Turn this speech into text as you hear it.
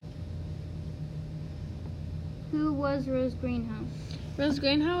Who was Rose Greenhow? Rose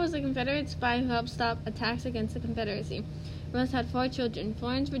Greenhow was a Confederate spy who helped stop attacks against the Confederacy. Rose had 4 children: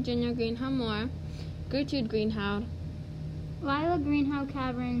 Florence Virginia Greenhow Moore, Gertrude Greenhow, Lila Greenhow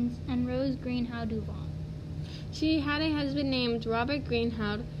Caverns, and Rose Greenhow Duval. She had a husband named Robert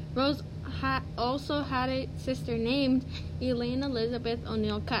Greenhow. Rose also had a sister named Elaine Elizabeth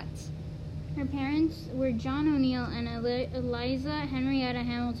O'Neill Cutts. Her parents were John O'Neill and Eliza Henrietta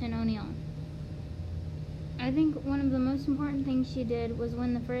Hamilton O'Neill. I think one of the most important things she did was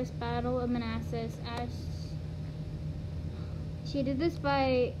win the First Battle of Manassas. She did this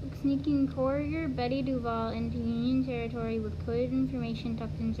by sneaking courier Betty Duval into Union territory with coded information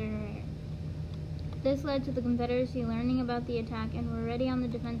tucked into her hair. This led to the Confederacy learning about the attack and were ready on the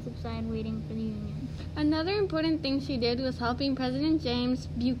defensive side waiting for the Union. Another important thing she did was helping President James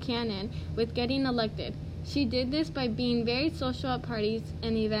Buchanan with getting elected. She did this by being very social at parties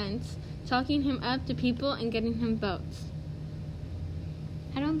and events, talking him up to people and getting him votes.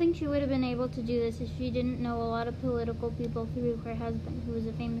 I don't think she would have been able to do this if she didn't know a lot of political people through her husband, who was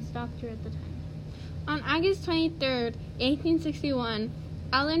a famous doctor at the time. On August 23, 1861,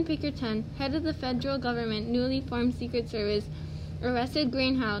 Allen Pinkerton, head of the federal government newly formed Secret Service, arrested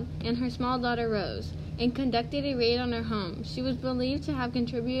Greenhow and her small daughter Rose and conducted a raid on her home. She was believed to have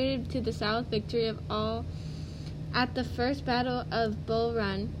contributed to the South victory of all at the First Battle of Bull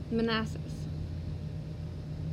Run, Manassas.